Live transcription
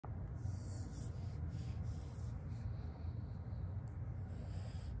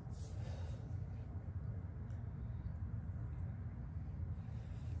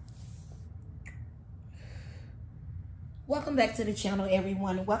Welcome back to the channel,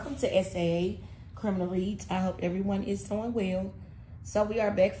 everyone. Welcome to SAA Criminal Reads. I hope everyone is doing well. So we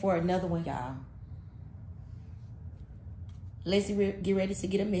are back for another one, y'all. Let's get ready to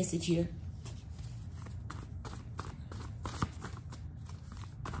get a message here.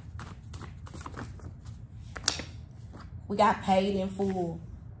 We got paid in full.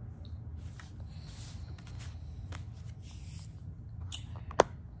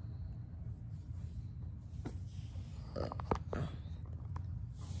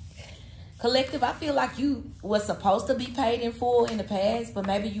 Collective, I feel like you was supposed to be paid in full in the past, but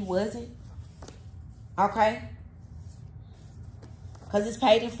maybe you wasn't. Okay? Because it's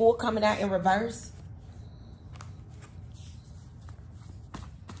paid in full coming out in reverse.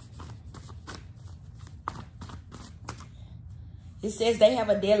 It says they have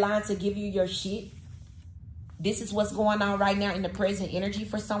a deadline to give you your shit. This is what's going on right now in the present energy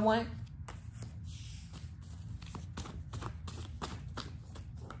for someone.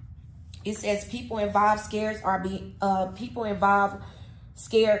 It says people involved scared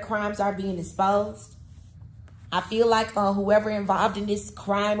crimes are being exposed. I feel like whoever involved in this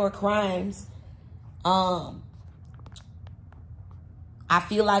crime or crimes, I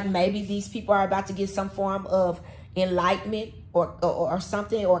feel like maybe these people are about to get some form of enlightenment or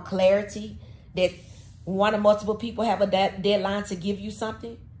something, or clarity that one or multiple people have a deadline to give you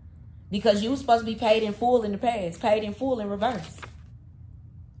something, because you were supposed to be paid in full in the past, paid in full in reverse.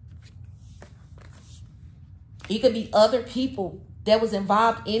 It could be other people that was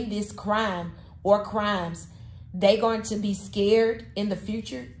involved in this crime or crimes. They're going to be scared in the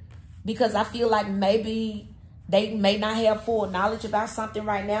future, because I feel like maybe they may not have full knowledge about something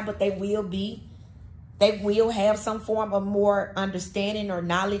right now, but they will be. They will have some form of more understanding or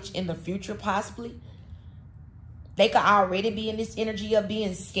knowledge in the future, possibly. They could already be in this energy of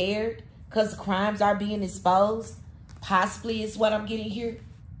being scared because crimes are being exposed. Possibly is what I'm getting here.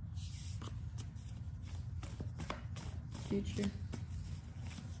 Future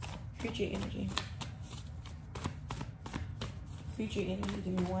energy. Future energy, give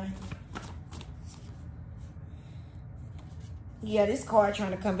me one. Yeah, this card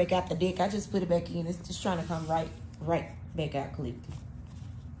trying to come back out the deck. I just put it back in. It's just trying to come right back out, collective.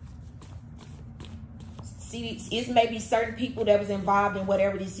 See, it's maybe certain people that was involved in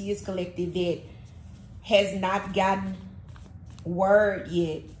whatever this is, collective, that has not gotten word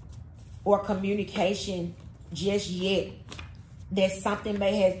yet or communication just yet that something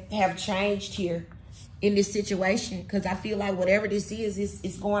may have changed here in this situation, because I feel like whatever this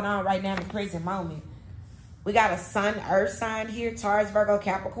is going on right now in the present moment. We got a sun earth sign here, Taurus, Virgo,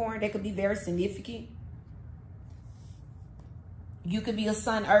 Capricorn. That could be very significant. You could be a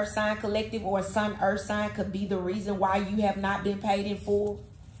sun earth sign, collective, or a sun earth sign could be the reason why you have not been paid in full.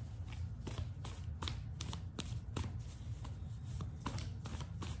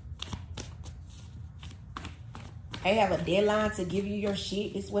 They have a deadline to give you your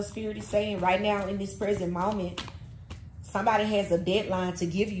shit. It's what Spirit is saying right now in this present moment. Somebody has a deadline to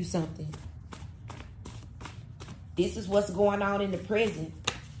give you something. This is what's going on in the present.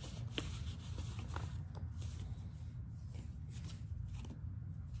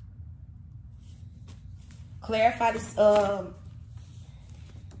 Clarify this. Hold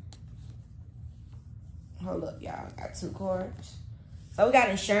up, y'all. I got two cards. So we got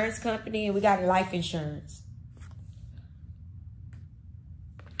insurance company and we got life insurance.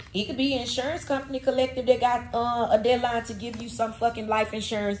 It could be an insurance company, collective, that got a deadline to give you some fucking life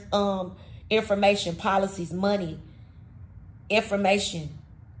insurance information, policies, money, information,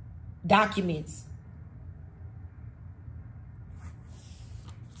 documents.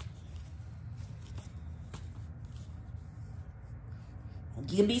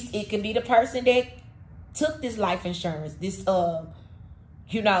 It can be the person that took this life insurance, this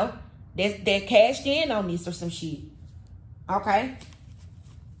you know, that cashed in on this or some shit. Okay?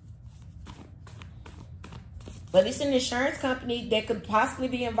 But it's an insurance company that could possibly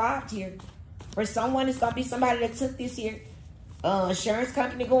be involved here. For someone, it's going to be somebody that took this here. Insurance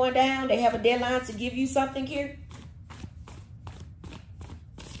company going down. They have a deadline to give you something here.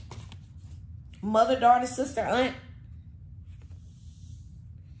 Mother, daughter, sister, aunt.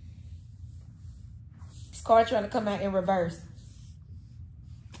 This card trying to come out in reverse.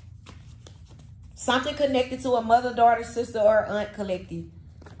 Something connected to a mother, daughter, sister, or aunt, collective.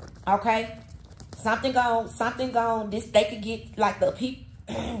 Okay? Something gone, this, they could get, like, the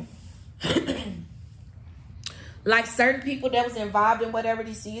people, like, certain people that was involved in whatever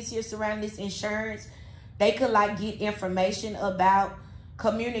this is here surrounding this insurance, they could, like, get information about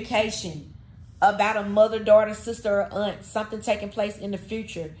communication, about a mother, daughter, sister, or aunt, something taking place in the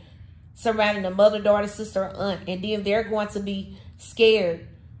future. surrounding the mother, daughter, sister, or aunt. And then they're going to be scared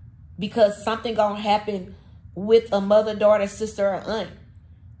because something going to happen with a mother, daughter, sister, or aunt.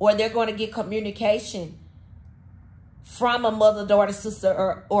 Or they're going to get communication from a mother, daughter,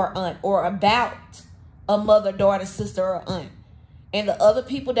 sister, or aunt. Or about a mother, daughter, sister, or aunt. And the other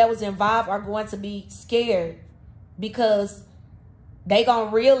people that was involved are going to be scared because they going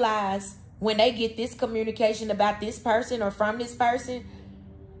to realize when they get this communication about this person or from this person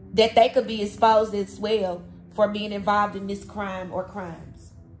that they could be exposed as well for being involved in this crime or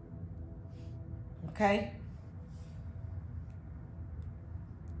crimes. Okay?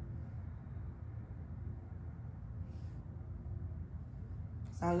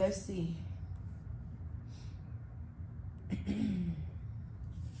 So let's see.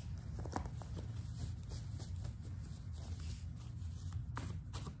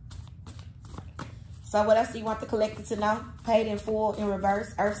 So what else do you want the collector to know? Paid in full in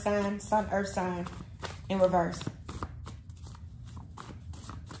reverse. Earth sign, sun, earth sign in reverse.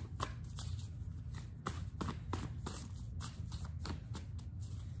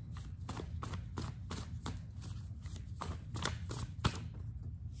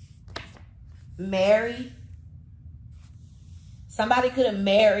 Married. Somebody could have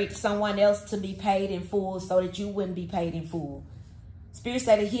married someone else to be paid in full so that you wouldn't be paid in full. Spirit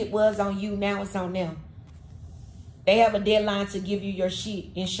said the hit was on you, now it's on them. They have a deadline to give you your shit,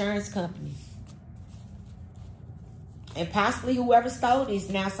 insurance company. And possibly whoever stole this,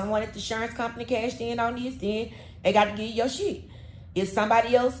 now someone at the insurance company cashed in on this, then they got to give you your shit. If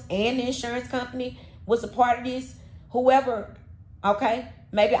somebody else and the insurance company was a part of this, whoever, okay,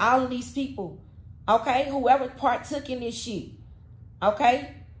 maybe all of these people, okay, whoever partook in this shit,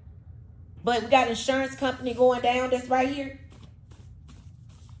 okay? But we got an insurance company going down that's right here.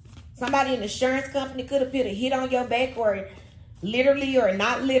 Somebody in the insurance company could have put a hit on your back, or literally or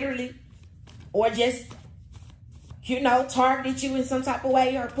not literally, or just, you know, targeted you in some type of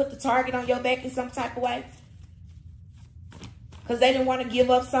way, or put the target on your back in some type of way. Because they didn't want to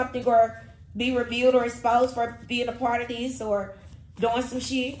give up something or be revealed or exposed for being a part of this or doing some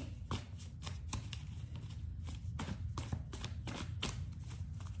shit.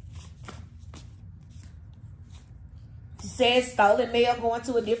 Says stolen mail going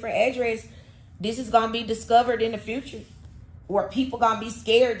to a different address. This is going to be discovered in the future. Or people going to be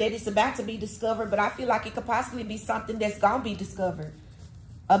scared that it's about to be discovered. But I feel like it could possibly be something that's going to be discovered.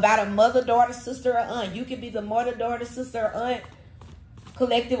 About a mother, daughter, sister, or aunt. You could be the mother, daughter, sister, or aunt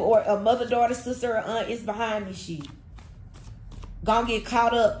collective. Or a mother, daughter, sister, or aunt is behind this shit. Going to get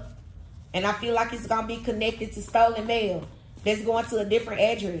caught up. And I feel like it's going to be connected to stolen mail. That's going to a different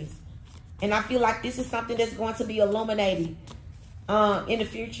address. And I feel like this is something that's going to be illuminated in the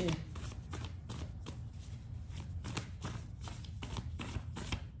future.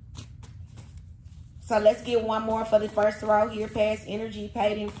 So let's get one more for the first row here. Past energy,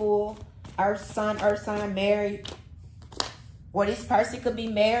 paid in full. Earth sign, married. Or this person could be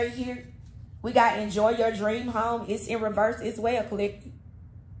married here. We got enjoy your dream home. It's in reverse as well, collective.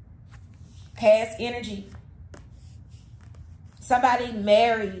 Past energy. Somebody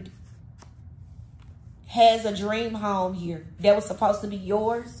married has a dream home here that was supposed to be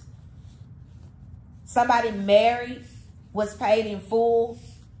yours. Somebody married was paid in full,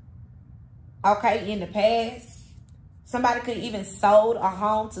 okay, in the past. Somebody could even sold a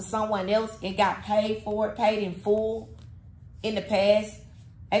home to someone else and got paid for it, paid in full in the past.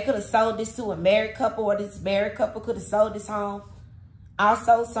 They could have sold this to a married couple, or this married couple could have sold this home.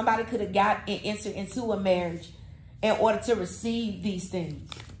 Also, somebody could have got and entered into a marriage in order to receive these things.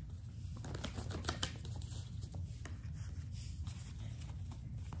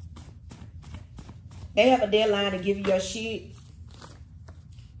 They have a deadline to give you your shit.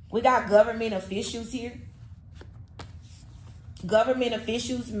 We got government officials here. Government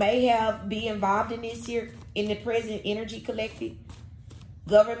officials may be involved in this here in the present energy collective.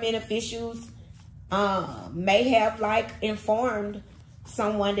 Government officials may have like informed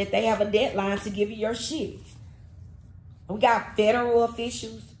someone that they have a deadline to give you your shit. We got federal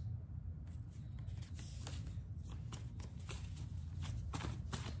officials.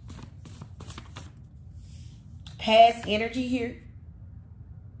 Past energy here.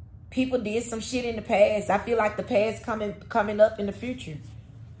 People did some shit in the past. I feel like the past coming up in the future.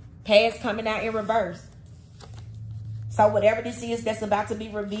 Past coming out in reverse. So whatever this is that's about to be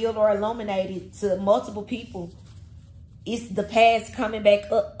revealed or illuminated to multiple people, it's the past coming back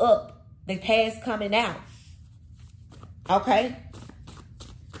up. The past coming out. Okay?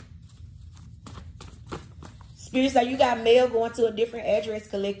 Spirit say you got mail going to a different address,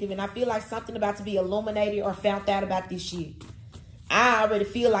 collective, and I feel like something about to be illuminated or found out about this shit. I already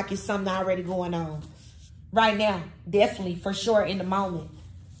feel like it's something already going on right now. Definitely, for sure, in the moment.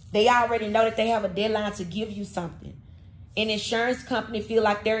 They already know that they have a deadline to give you something. An insurance company feel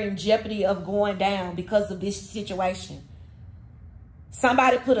like they're in jeopardy of going down because of this situation.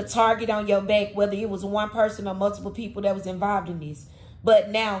 Somebody put a target on your back, whether it was one person or multiple people that was involved in this. But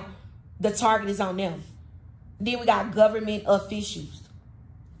now the target is on them. Then we got government officials.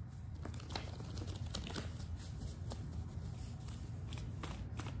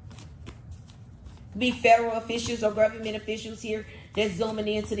 Be federal officials or government officials here that's zooming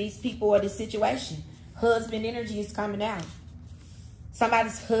into these people or this situation. Husband energy is coming out.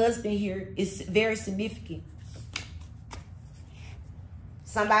 Somebody's husband here is very significant.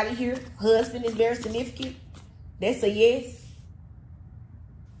 Somebody here, husband is very significant. That's a yes.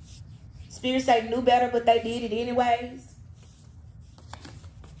 Spirit say knew better, but they did it anyways.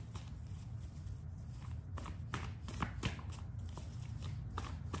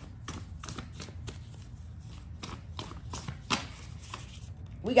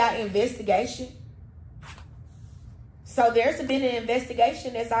 We got investigation. So there's been an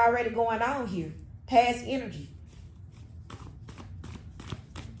investigation that's already going on here. Past energy.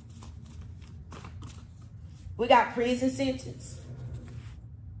 We got prison sentence.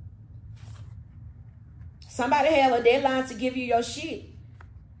 Somebody have a deadline to give you your shit.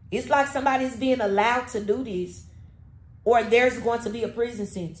 It's like somebody's being allowed to do this, or there's going to be a prison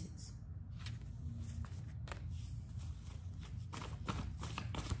sentence.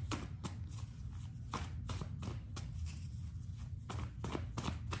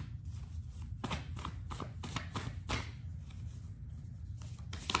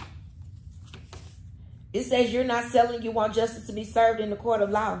 It says you're not selling, you want justice to be served in the court of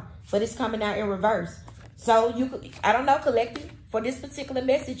law, but it's coming out in reverse. So you could, I don't know, collective, for this particular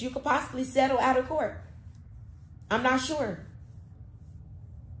message, you could possibly settle out of court. I'm not sure.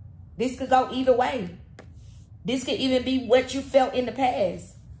 This could go either way. This could even be what you felt in the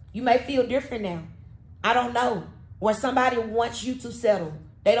past. You may feel different now. I don't know. Or somebody wants you to settle.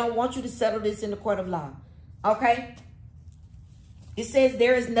 They don't want you to settle this in the court of law. Okay? It says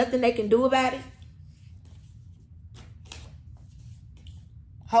there is nothing they can do about it.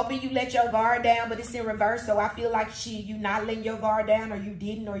 Hoping you let your guard down, but it's in reverse. So I feel like you not letting your guard down, or you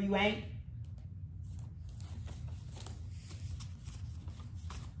didn't, or you ain't.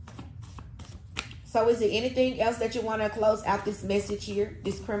 So is there anything else that you want to close out this message here,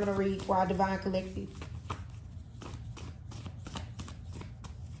 this criminal read for our Divine Collective?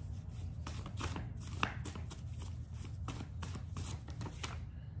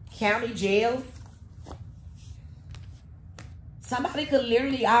 County jail. Somebody could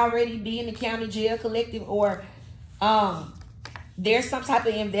literally already be in the county jail, collective, or there's some type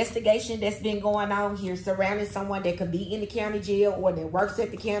of investigation that's been going on here surrounding someone that could be in the county jail, or that works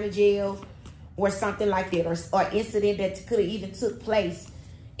at the county jail, or something like that, or incident that could have even took place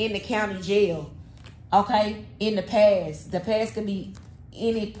in the county jail. Okay, in the past. The past could be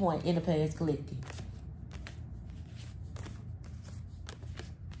any point in the past, collective.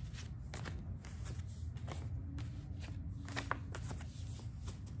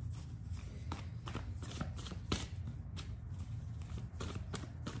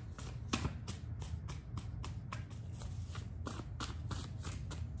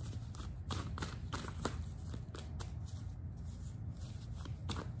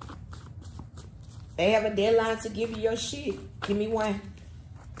 They have a deadline to give you your shit. Give me one.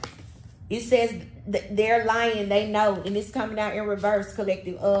 It says they're lying. They know. And it's coming out in reverse,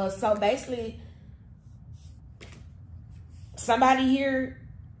 collective. So basically, somebody here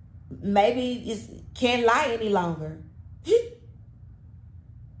maybe can't lie any longer.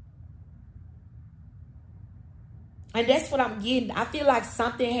 And that's what I'm getting. I feel like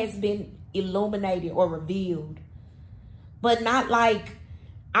something has been illuminated or revealed. But not like...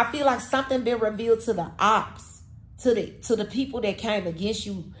 I feel like something been revealed to the ops, to the people that came against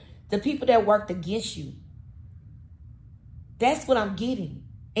you, the people that worked against you. That's what I'm getting.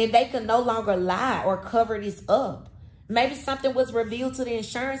 And they can no longer lie or cover this up. Maybe something was revealed to the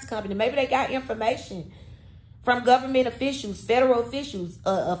insurance company. Maybe they got information from government officials, federal officials,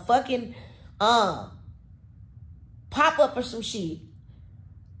 a fucking pop-up or some shit.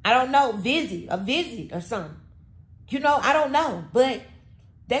 I don't know, a visit or something. You know, I don't know, but...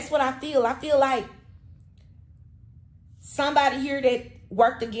 that's what I feel. I feel like somebody here that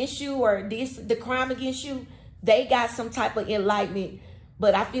worked against you or did the crime against you, they got some type of enlightenment.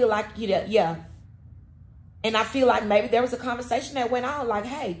 But I feel like, yeah. And I feel like maybe there was a conversation that went on like,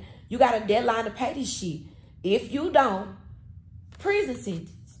 hey, you got a deadline to pay this shit. If you don't, prison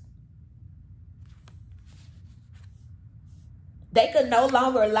sentence. They could no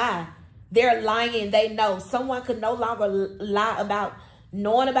longer lie. They're lying. They know. Someone could no longer lie about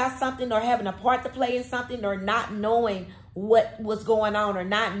knowing about something or having a part to play in something or not knowing what was going on or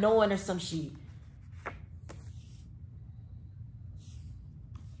not knowing or some shit.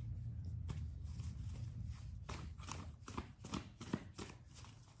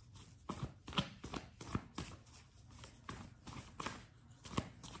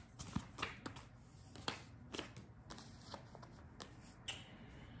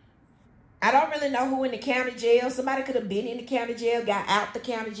 I don't really know who in the county jail. Somebody could have been in the county jail, got out the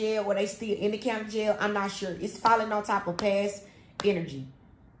county jail, or they still in the county jail. I'm not sure. It's falling on top of past energy.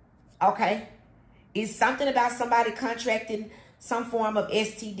 Okay? It's something about somebody contracting some form of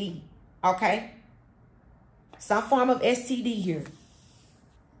STD. Okay? Some form of STD here.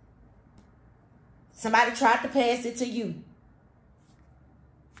 Somebody tried to pass it to you.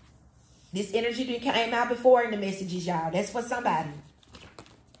 This energy that came out before in the messages, y'all. That's for somebody.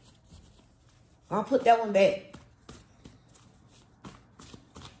 I'll put that one back.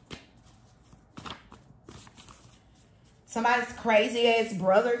 Somebody's crazy ass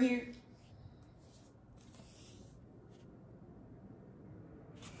brother here.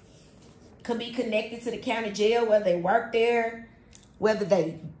 Could be connected to the county jail, whether they work there, whether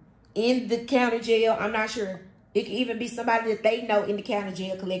they in the county jail. I'm not sure. It could even be somebody that they know in the county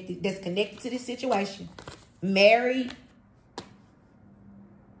jail that's connected to this situation. Married.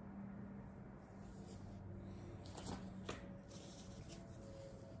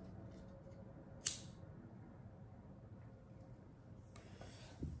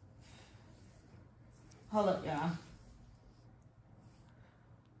 Hold up, y'all.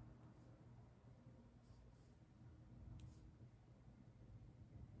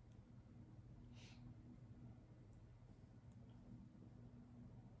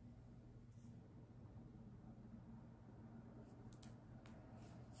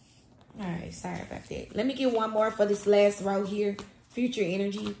 All right, sorry about that. Let me get one more for this last row here. Future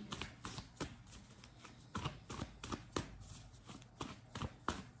energy.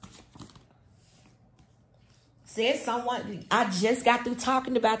 Said someone, I just got through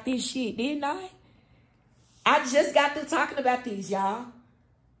talking about this shit, didn't I? I just got through talking about these, y'all.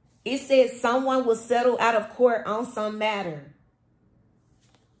 It says someone will settle out of court on some matter.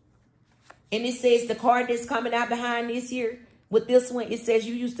 And it says the card that's coming out behind this here, with this one, it says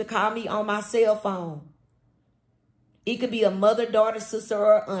you used to call me on my cell phone. It could be a mother, daughter, sister,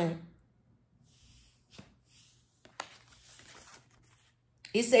 or aunt.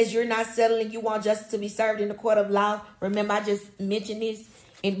 It says you're not settling. You want justice to be served in the court of law. Remember, I just mentioned this,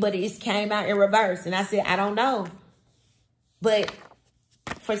 but it came out in reverse. And I said, I don't know. But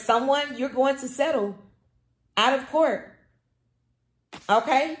for someone, you're going to settle out of court.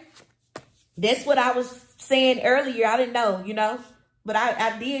 Okay? That's what I was saying earlier. I didn't know, you know. But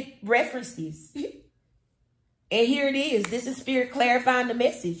I did reference this. And here it is. This is Spirit clarifying the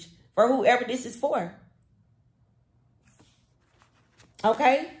message for whoever this is for.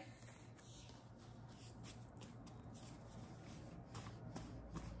 Okay?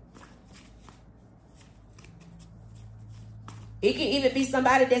 It can even be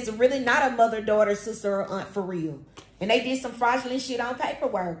somebody that's really not a mother, daughter, sister, or aunt for real. And they did some fraudulent shit on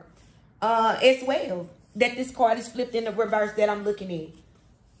paperwork as well. That this card is flipped in the reverse that I'm looking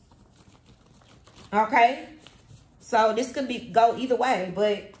at. Okay? So this could go either way,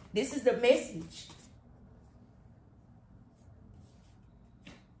 but this is the message.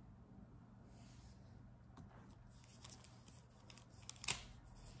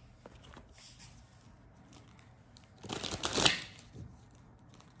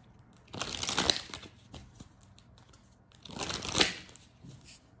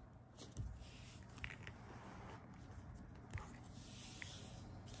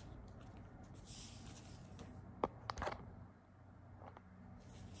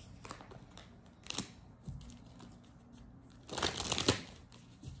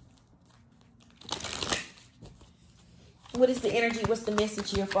 What is the energy? What's the message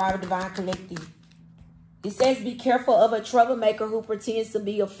here for our divine collective? It says be careful of a troublemaker who pretends to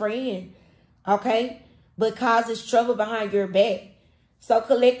be a friend, okay, but causes trouble behind your back. So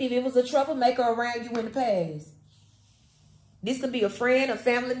collective, it was a troublemaker around you in the past. This could be a friend, a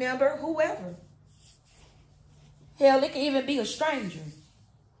family member, whoever. Hell, it could even be a stranger,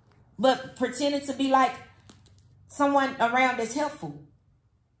 but pretending to be like someone around that's helpful,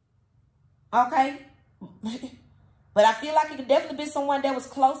 okay? But I feel like it could definitely be someone that was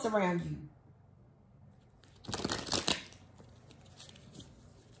close around you.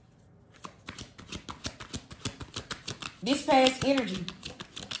 This past energy.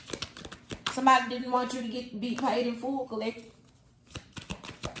 Somebody didn't want you to be paid in full, collective.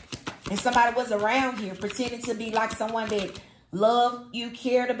 And somebody was around here pretending to be like someone that loved you,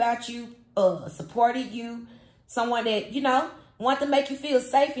 cared about you, supported you. Someone that, you know, wanted to make you feel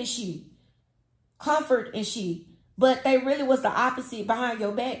safe and shit. Comfort and shit. But they really was the opposite behind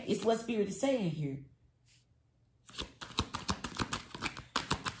your back. Is what Spirit is saying here.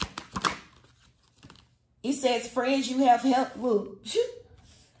 He says, friends you have helped. Well,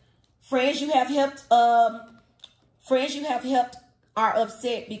 friends you have helped. Friends you have helped are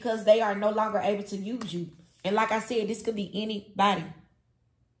upset because they are no longer able to use you. And like I said, this could be anybody.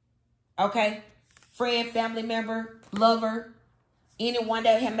 Okay? Friend, family member, lover, anyone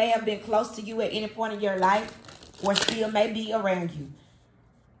that may have been close to you at any point in your life or still may be around you.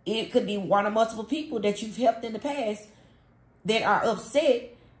 It could be one or multiple people that you've helped in the past that are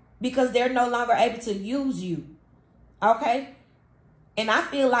upset because they're no longer able to use you. Okay? And I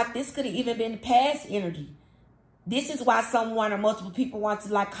feel like this could have even been past energy. This is why someone or multiple people want to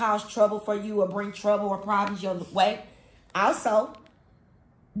like cause trouble for you or bring trouble or problems your way. Also,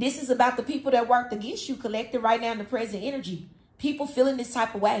 this is about the people that worked against you collected right now in the present energy. People feeling this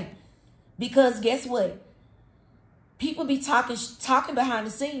type of way. Because guess what? People be talking behind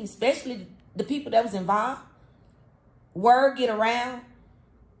the scenes, especially the people that was involved. Word get around.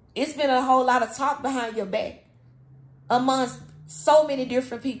 It's been a whole lot of talk behind your back amongst so many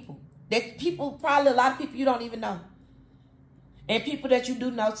different people. That people, probably a lot of people you don't even know. And people that you do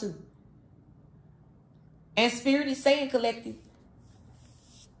know too. And Spirit is saying, collective,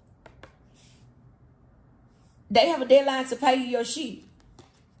 they have a deadline to pay you your shit.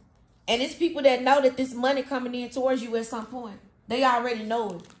 And it's people that know that this money coming in towards you at some point. They already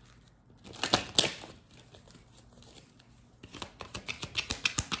know it.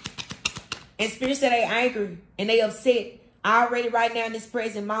 And Spirit said they angry and they upset already right now in this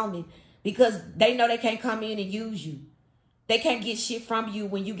present moment. Because they know they can't come in and use you. They can't get shit from you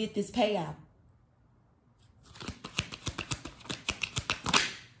when you get this payout.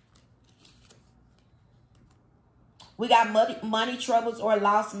 We got money troubles or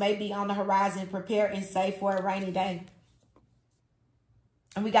loss may be on the horizon. Prepare and save for a rainy day.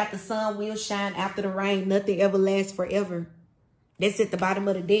 And we got the sun will shine after the rain. Nothing ever lasts forever. That's at the bottom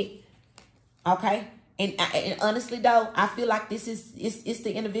of the deck. Okay? And honestly, though, I feel like this is it's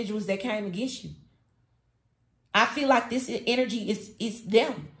the individuals that came against you. I feel like this energy is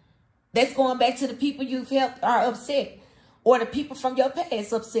them. That's going back to the people you've helped are upset. Or the people from your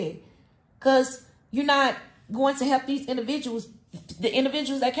past upset. Because you're not going to help these individuals. The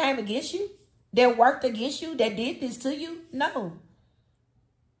individuals that came against you. That worked against you. That did this to you. No.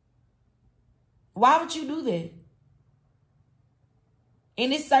 Why would you do that?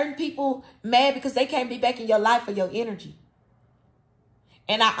 And it's certain people mad because they can't be back in your life or your energy.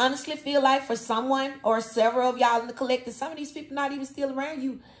 And I honestly feel like for someone or several of y'all in the collective, some of these people not even still around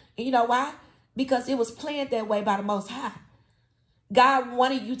you. And you know why? Because it was planned that way by the Most High. God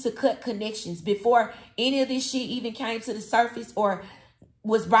wanted you to cut connections before any of this shit even came to the surface or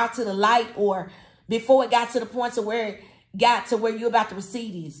was brought to the light or before it got to the point to where it got to where you're about to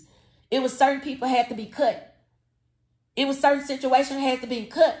receive this. It was certain people had to be cut. It was certain situations had to be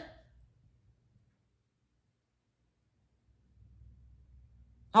cut.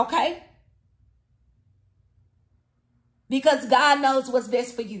 Okay? Because God knows what's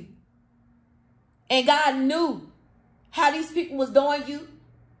best for you. And God knew how these people was doing you.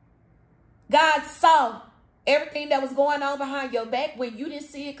 God saw everything that was going on behind your back when you didn't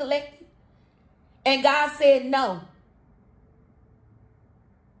see it collected. And God said, no.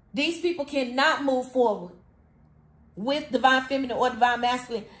 These people cannot move forward with divine feminine or divine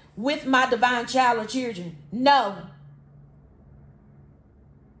masculine, with my divine child or children. No.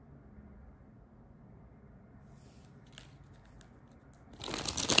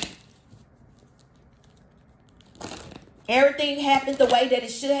 Everything happened the way that it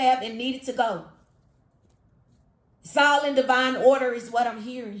should have and needed to go. It's all in divine order is what I'm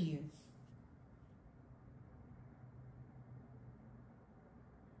hearing here.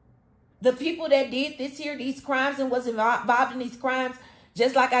 The people that did this here, these crimes and was involved in these crimes,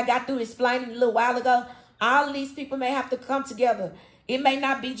 just like I got through explaining a little while ago, all of these people may have to come together. It may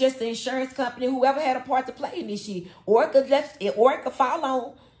not be just the insurance company, whoever had a part to play in this shit. Or it could fall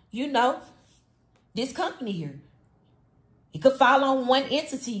on, you know, this company here. It could fall on one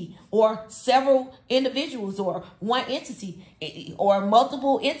entity or several individuals or one entity or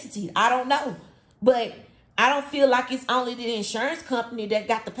multiple entities. I don't know. But I don't feel like it's only the insurance company that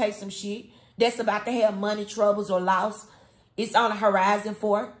got to pay some shit that's about to have money troubles or loss. It's on the horizon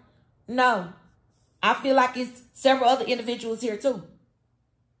for. No. I feel like it's several other individuals here too.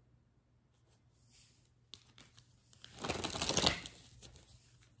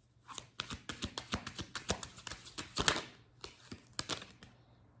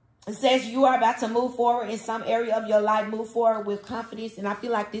 It says you are about to move forward in some area of your life. Move forward with confidence. And I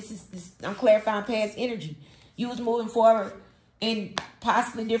feel like I'm clarifying past energy. You was moving forward in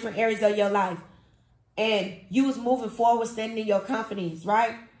possibly different areas of your life. And you was moving forward standing in your confidence,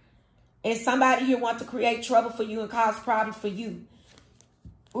 right? And somebody here wants to create trouble for you and cause problems for you.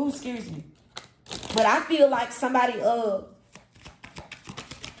 Ooh, excuse me. But I feel like somebody,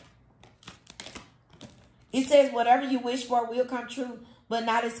 it says whatever you wish for will come true, but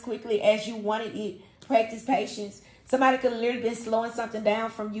not as quickly as you wanted it. Practice patience. Somebody could have literally been slowing something down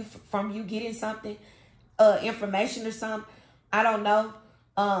from you getting something, information or something. I don't know.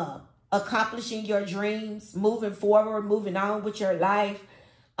 Accomplishing your dreams, moving forward, moving on with your life,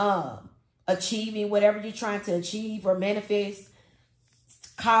 achieving whatever you're trying to achieve or manifest,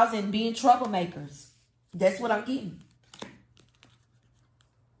 being troublemakers. That's what I'm getting.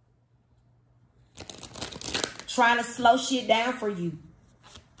 Trying to slow shit down for you.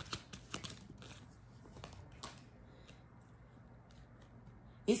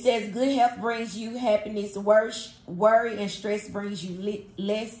 It says good health brings you happiness. Worry and stress brings you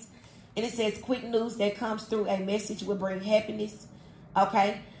less. And it says quick news that comes through a message will bring happiness.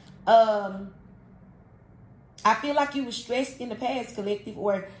 Okay. I feel like you were stressed in the past, collective,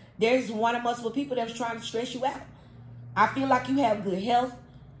 or there's one or multiple people that's trying to stress you out. I feel like you have good health.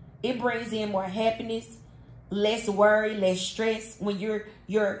 It brings in more happiness, less worry, less stress when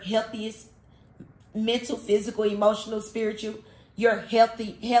you're healthiest, mental, physical, emotional, spiritual. You're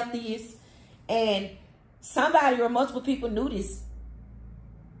healthiest. And somebody or multiple people knew this.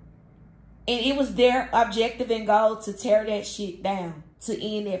 And it was their objective and goal to tear that shit down, to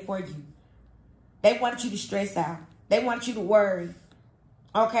end that for you. They wanted you to stress out. They wanted you to worry.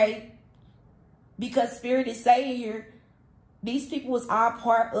 Okay? Because Spirit is saying here, these people was all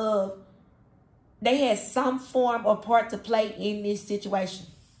part of, they had some form or part to play in this situation.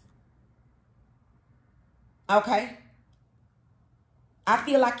 Okay? I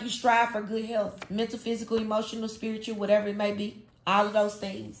feel like you strive for good health. Mental, physical, emotional, spiritual, whatever it may be. All of those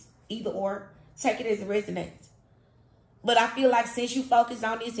things. Either or. Take it as it resonates. But I feel like since you focus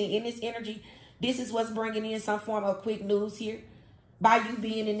on this and in this energy, this is what's bringing in some form of quick news here. By you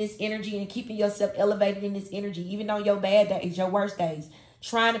being in this energy and keeping yourself elevated in this energy. Even on your bad days, your worst days.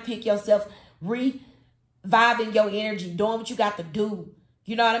 Trying to pick yourself, reviving your energy. Doing what you got to do.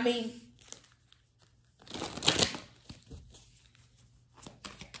 You know what I mean?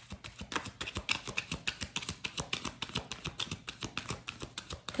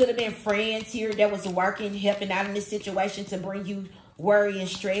 Could have been friends here that was working, helping out in this situation to bring you worry and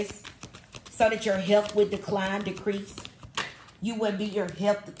stress so that your health would decrease. You wouldn't be your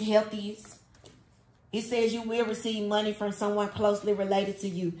healthiest. It says you will receive money from someone closely related to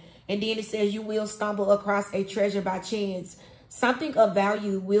you. And then it says you will stumble across a treasure by chance. Something of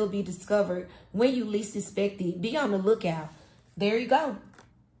value will be discovered when you least expect it. Be on the lookout. There you go.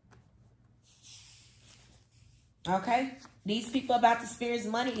 Okay? These people about to experience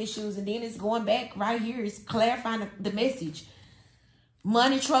money issues, and then it's going back right here. It's clarifying the message.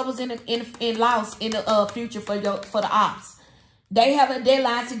 Money troubles in loss in the future for the ops. They have a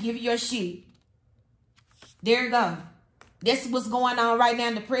deadline to give you your shit. There you go. This is what's going on right now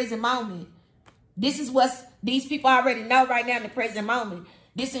in the present moment. This is what these people already know right now in the present moment.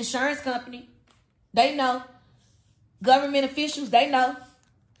 This insurance company, they know. Government officials, they know.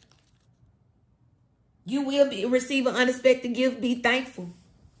 You will receive an unexpected gift. Be thankful.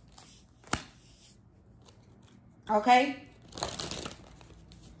 Okay?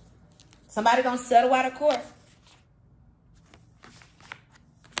 Somebody gonna settle out of court.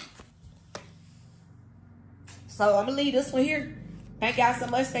 So I'm gonna leave this one here. Thank y'all so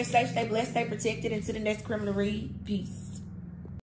much. Stay safe, stay blessed, stay protected. Until the next criminal read. Peace.